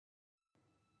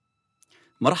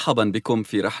مرحبا بكم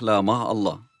في رحلة مع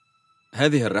الله.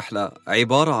 هذه الرحلة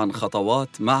عبارة عن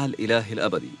خطوات مع الإله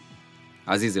الأبدي.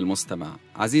 عزيزي المستمع،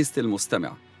 عزيزتي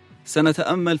المستمع،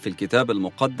 سنتأمل في الكتاب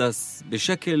المقدس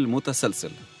بشكل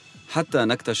متسلسل حتى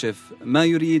نكتشف ما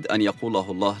يريد أن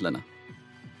يقوله الله لنا.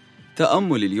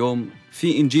 تأمل اليوم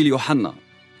في إنجيل يوحنا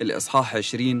الإصحاح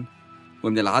 20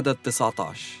 ومن العدد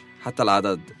 19 حتى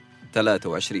العدد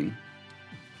 23.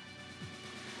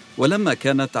 ولما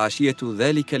كانت عشية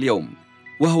ذلك اليوم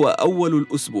وهو أول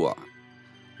الأسبوع،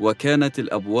 وكانت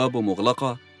الأبواب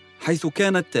مغلقة، حيث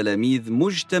كان التلاميذ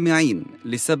مجتمعين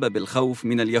لسبب الخوف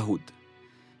من اليهود،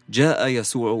 جاء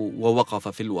يسوع ووقف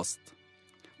في الوسط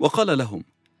وقال لهم: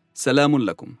 سلام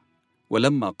لكم.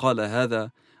 ولما قال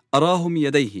هذا أراهم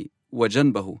يديه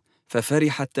وجنبه،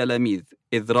 ففرح التلاميذ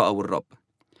إذ رأوا الرب.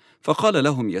 فقال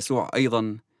لهم يسوع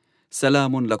أيضا: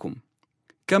 سلام لكم،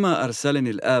 كما أرسلني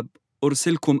الآب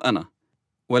أرسلكم أنا.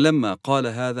 ولما قال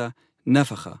هذا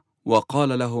نفخ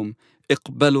وقال لهم: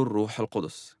 اقبلوا الروح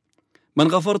القدس. من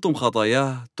غفرتم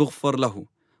خطاياه تغفر له،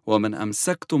 ومن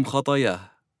أمسكتم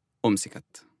خطاياه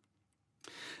أمسكت.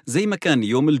 زي ما كان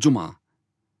يوم الجمعة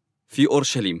في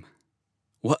أورشليم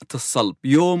وقت الصلب،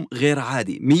 يوم غير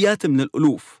عادي، مئات من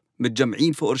الألوف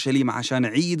متجمعين في أورشليم عشان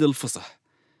عيد الفصح،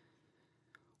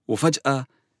 وفجأة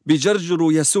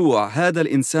بيجرجروا يسوع، هذا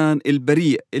الإنسان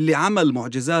البريء اللي عمل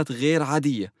معجزات غير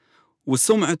عادية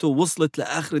وسمعته وصلت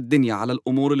لآخر الدنيا على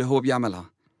الأمور اللي هو بيعملها.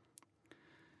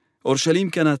 أورشليم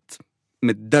كانت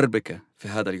متدربكة في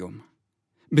هذا اليوم.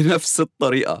 بنفس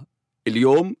الطريقة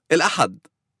اليوم الأحد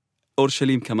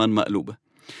أورشليم كمان مقلوبة.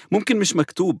 ممكن مش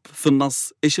مكتوب في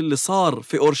النص إيش اللي صار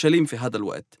في أورشليم في هذا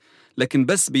الوقت، لكن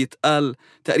بس بيتقال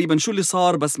تقريبا شو اللي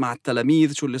صار بس مع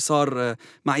التلاميذ، شو اللي صار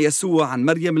مع يسوع، عن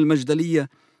مريم المجدلية،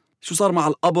 شو صار مع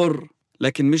القبر،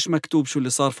 لكن مش مكتوب شو اللي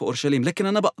صار في أورشليم. لكن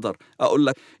أنا بقدر أقول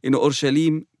لك إنه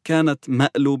أورشليم كانت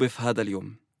مقلوبة في هذا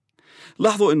اليوم.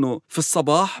 لاحظوا إنه في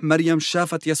الصباح مريم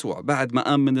شافت يسوع بعد ما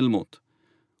قام من الموت،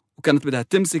 وكانت بدها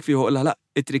تمسك فيه وقال لها: لا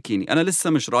اتركيني، أنا لسه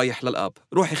مش رايح للآب،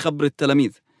 روحي خبر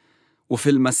التلاميذ. وفي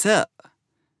المساء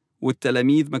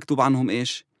والتلاميذ مكتوب عنهم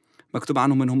إيش؟ مكتوب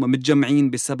عنهم إنهم متجمعين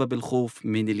بسبب الخوف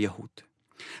من اليهود.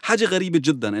 حاجة غريبة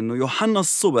جدا إنه يوحنا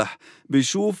الصبح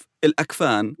بيشوف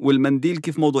الأكفان والمنديل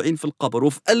كيف موضوعين في القبر،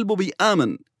 وفي قلبه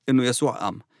بيآمن إنه يسوع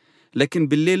قام، لكن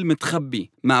بالليل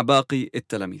متخبي مع باقي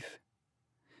التلاميذ.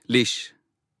 ليش؟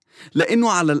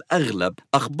 لأنه على الأغلب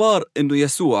أخبار إنه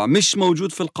يسوع مش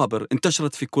موجود في القبر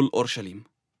انتشرت في كل أورشليم،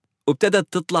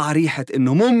 وابتدت تطلع ريحة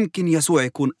إنه ممكن يسوع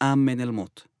يكون قام من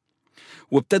الموت.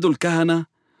 وابتدوا الكهنة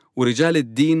ورجال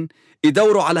الدين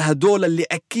يدوروا على هدول اللي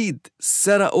أكيد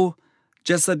سرقوا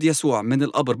جسد يسوع من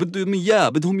القبر، بدهم إياه،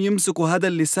 بدهم يمسكوا هذا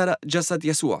اللي سرق جسد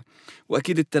يسوع.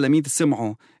 وأكيد التلاميذ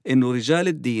سمعوا إنه رجال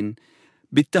الدين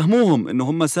بيتهموهم إنه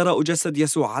هم سرقوا جسد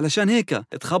يسوع، علشان هيك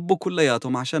اتخبوا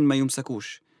كلياتهم عشان ما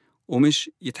يمسكوش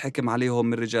ومش يتحكم عليهم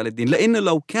من رجال الدين. لأنه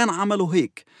لو كان عملوا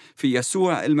هيك في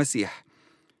يسوع المسيح،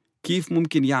 كيف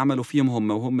ممكن يعملوا فيهم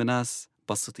هم وهم ناس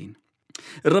بسيطين؟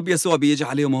 الرب يسوع بيجي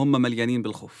عليهم وهم مليانين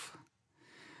بالخوف.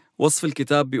 وصف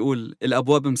الكتاب بيقول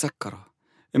الأبواب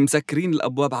مسكرين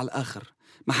الأبواب على الآخر،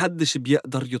 محدش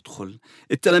بيقدر يدخل.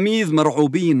 التلاميذ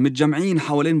مرعوبين، متجمعين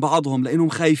حوالين بعضهم لأنهم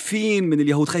خايفين من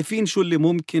اليهود، خايفين شو اللي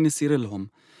ممكن يصير لهم.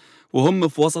 وهم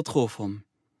في وسط خوفهم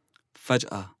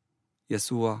فجأة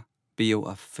يسوع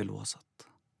بيوقف في الوسط.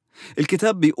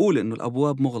 الكتاب بيقول إنه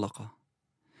الأبواب مغلقة،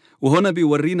 وهنا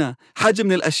بيورينا حاجة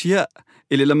من الأشياء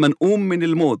اللي لما نقوم من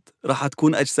الموت راح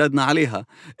تكون أجسادنا عليها.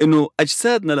 إنه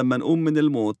أجسادنا لما نقوم من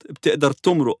الموت بتقدر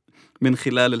تمرق من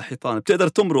خلال الحيطان، بتقدر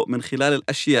تمرق من خلال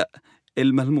الأشياء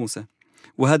الملموسة.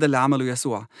 وهذا اللي عمله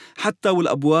يسوع، حتى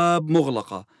والأبواب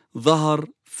مغلقة ظهر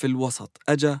في الوسط،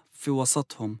 أجا في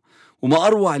وسطهم. وما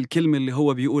أروع الكلمة اللي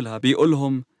هو بيقولها،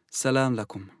 بيقولهم: سلام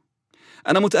لكم.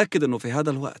 أنا متأكد إنه في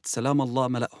هذا الوقت سلام الله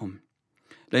ملأهم،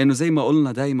 لأنه زي ما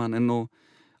قلنا دايما إنه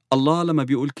الله لما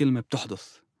بيقول كلمة بتحدث.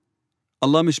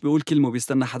 الله مش بيقول كلمة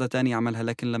وبيستنى حدا تاني يعملها،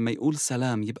 لكن لما يقول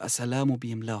سلام يبقى سلامه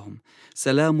بيملاهم،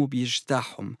 سلامه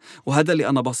بيجتاحهم. وهذا اللي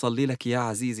أنا بصلي لك يا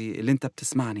عزيزي اللي أنت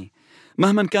بتسمعني،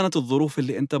 مهما كانت الظروف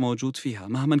اللي أنت موجود فيها،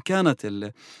 مهما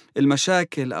كانت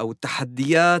المشاكل أو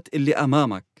التحديات اللي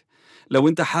أمامك، لو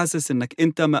أنت حاسس أنك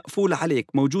أنت مقفول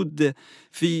عليك، موجود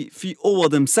في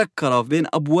أوض مسكرة بين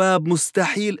أبواب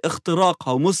مستحيل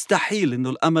اختراقها ومستحيل أنه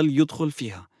الأمل يدخل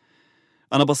فيها،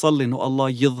 أنا بصلي أنه الله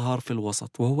يظهر في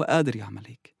الوسط، وهو قادر يعمل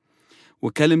هيك.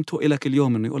 وكلمته إلك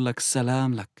اليوم أنه يقول لك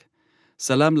سلام لك،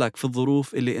 سلام لك في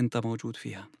الظروف اللي أنت موجود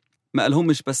فيها. ما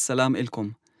قالهمش بس سلام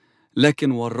إلكم،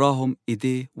 لكن وراهم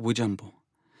إيديه وجنبه،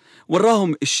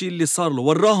 وراهم الشيء اللي صار له،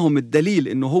 وراهم الدليل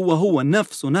أنه هو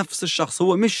نفسه، نفس الشخص،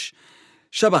 هو مش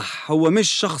شبح، هو مش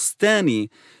شخص تاني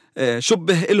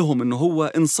شبه إلهم إنه هو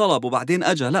انصلب وبعدين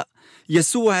أجا. لا،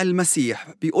 يسوع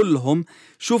المسيح بيقول لهم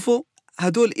شوفوا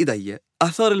هدول إيدي،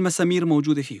 آثار المسامير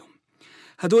موجودة فيهم،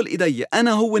 هدول إيدي،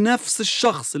 أنا هو نفس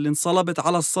الشخص اللي انصلبت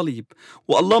على الصليب،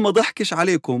 والله ما ضحكش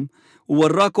عليكم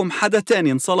ووراكم حدا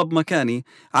تاني انصلب مكاني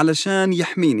علشان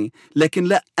يحميني، لكن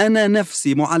لا، أنا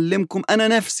نفسي معلمكم، أنا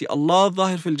نفسي الله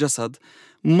الظاهر في الجسد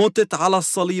متت على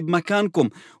الصليب مكانكم.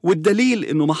 والدليل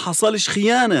إنه ما حصلش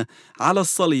خيانة على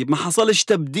الصليب، ما حصلش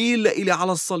تبديل لإلي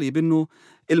على الصليب، إنه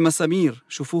المسامير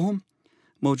شوفوهم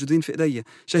موجودين في إيدي.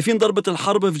 شايفين ضربة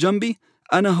الحرب في جنبي؟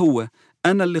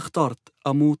 أنا اللي اخترت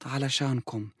أموت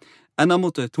علشانكم، أنا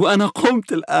متت وأنا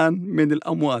قمت الآن من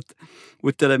الأموات.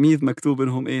 والتلاميذ مكتوب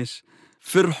إنهم إيش؟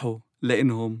 فرحوا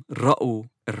لأنهم رأوا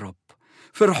الرب،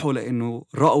 فرحوا لأنه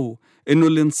رأوا إنه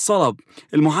اللي انصلب،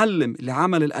 المعلم اللي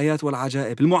عمل الآيات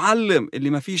والعجائب، المعلم اللي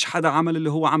ما فيش حدا عمل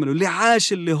اللي هو عمله، اللي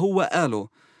عاش اللي هو قاله،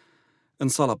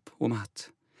 انصلب ومات.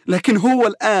 لكن هو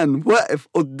الآن واقف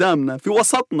قدامنا في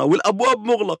وسطنا والأبواب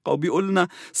مغلقة وبيقول لنا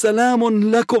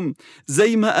سلام لكم،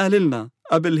 زي ما قال لنا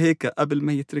قبل هيك، قبل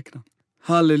ما يتركنا.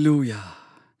 هاليلويا.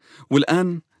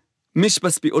 والآن مش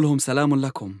بس بيقولهم سلام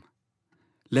لكم،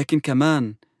 لكن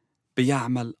كمان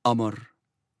بيعمل أمر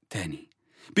تاني،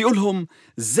 بيقولهم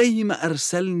زي ما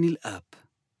أرسلني الآب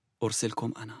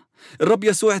أرسلكم أنا. الرب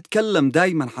يسوع اتكلم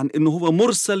دايما عن إنه هو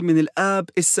مرسل من الآب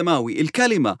السماوي،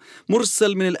 الكلمة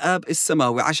مرسل من الآب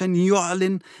السماوي عشان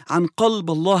يعلن عن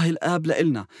قلب الله الآب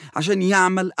لإلنا، عشان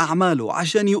يعمل أعماله،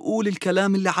 عشان يقول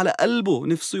الكلام اللي على قلبه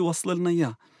نفسه يوصل لنا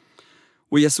إياه.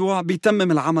 ويسوع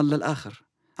بيتمم العمل للآخر،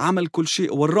 عمل كل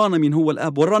شيء، ورانا مين هو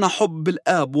الآب، ورانا حب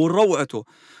الآب وروعته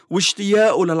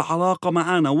واشتياقه للعلاقة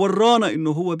معنا، ورانا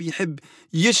إنه هو بيحب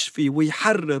يشفي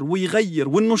ويحرر ويغير،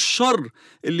 وإنه الشر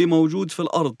اللي موجود في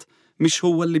الأرض مش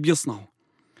هو اللي بيصنعه.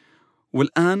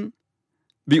 والآن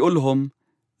بيقولهم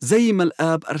زي ما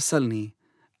الآب أرسلني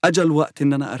أجا الوقت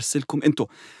إن أنا أرسلكم أنتوا.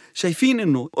 شايفين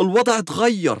إنه الوضع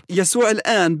تغير. يسوع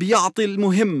الآن بيعطي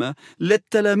المهمة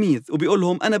للتلاميذ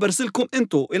وبيقولهم أنا برسلكم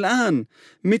أنتوا الآن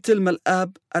مثل ما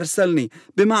الآب أرسلني،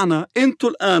 بمعنى أنتوا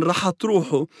الآن رح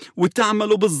تروحوا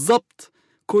وتعملوا بالضبط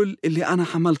كل اللي أنا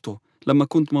عملته لما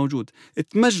كنت موجود،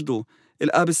 تمجدوا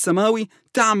الآب السماوي،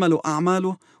 تعملوا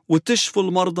أعماله وتشفوا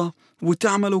المرضى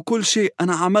وتعملوا كل شيء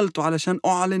أنا عملته علشان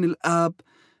أعلن الآب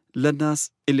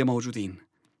للناس اللي موجودين.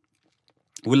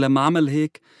 ولما عمل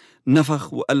هيك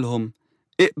نفخ وقال لهم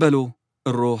اقبلوا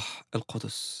الروح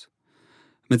القدس.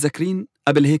 متذكرين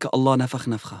قبل هيك الله نفخ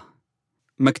نفخة،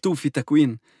 مكتوب في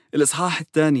تكوين الإصحاح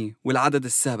 2 والعدد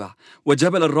 7: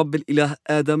 وجبل الرب الإله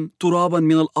آدم ترابا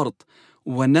من الأرض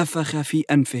ونفخ في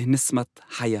أنفه نسمة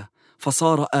حياة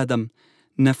فصار آدم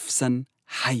نفسا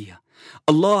حية.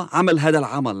 الله عمل هذا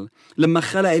العمل لما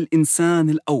خلق الإنسان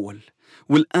الأول،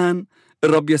 والآن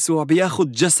الرب يسوع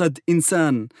بياخد جسد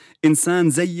إنسان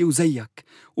زي وزيك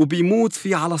وبيموت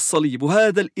فيه على الصليب،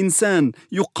 وهذا الإنسان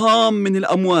يقام من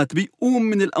الأموات، بيقوم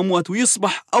من الأموات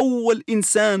ويصبح أول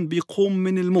إنسان بيقوم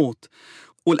من الموت.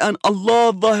 والآن الله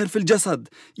الظاهر في الجسد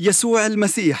يسوع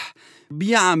المسيح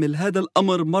بيعمل هذا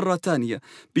الأمر مرة تانية،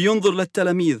 بينظر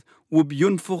للتلاميذ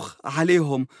وبينفخ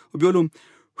عليهم وبيقولهم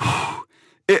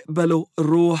اقبلوا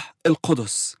الروح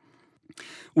القدس.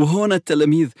 وهنا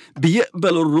التلاميذ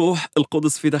بيقبلوا الروح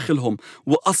القدس في داخلهم،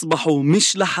 وأصبحوا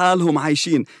مش لحالهم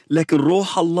عايشين، لكن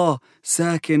روح الله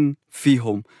ساكن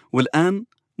فيهم. والآن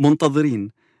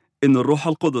منتظرين إن الروح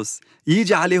القدس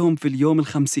يجي عليهم في اليوم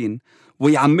 50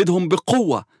 ويعمدهم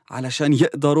بقوة علشان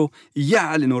يقدروا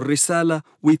يعلنوا الرسالة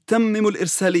ويتمموا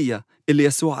الإرسالية اللي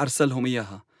يسوع أرسلهم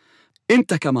إياها.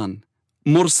 أنت كمان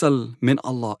مرسل من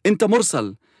الله، أنت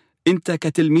مرسل، أنت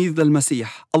كتلميذ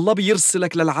للمسيح. الله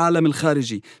بيرسلك للعالم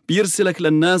الخارجي، بيرسلك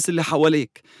للناس اللي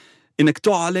حواليك، إنك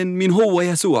تعلن من هو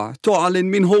يسوع، تعلن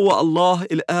من هو الله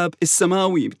الآب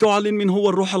السماوي، تعلن من هو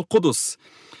الروح القدس.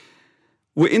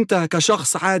 وإنت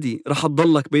كشخص عادي رح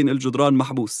تضلك بين الجدران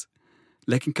محبوس،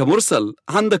 لكن كمرسل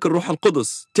عندك الروح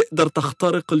القدس تقدر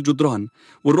تخترق الجدران،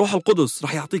 والروح القدس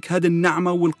رح يعطيك هذه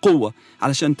النعمة والقوة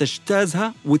علشان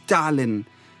تجتازها وتعلن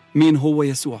مين هو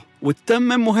يسوع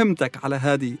وتتمم مهمتك على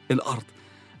هذه الأرض.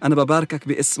 أنا بباركك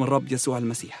باسم الرب يسوع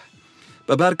المسيح،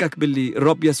 بباركك باللي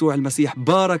الرب يسوع المسيح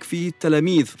بارك فيه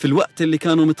التلاميذ في الوقت اللي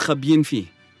كانوا متخبيين فيه،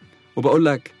 وبقول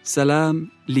لك سلام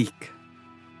ليك،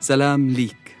 سلام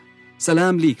ليك،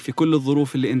 سلام ليك في كل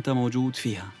الظروف اللي أنت موجود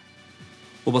فيها.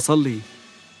 وبصلي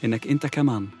إنك أنت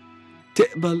كمان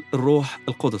تقبل الروح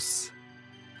القدس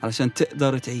علشان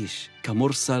تقدر تعيش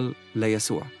كمرسل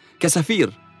ليسوع،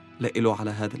 كسفير لإله على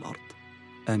هذه الأرض.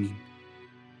 آمين.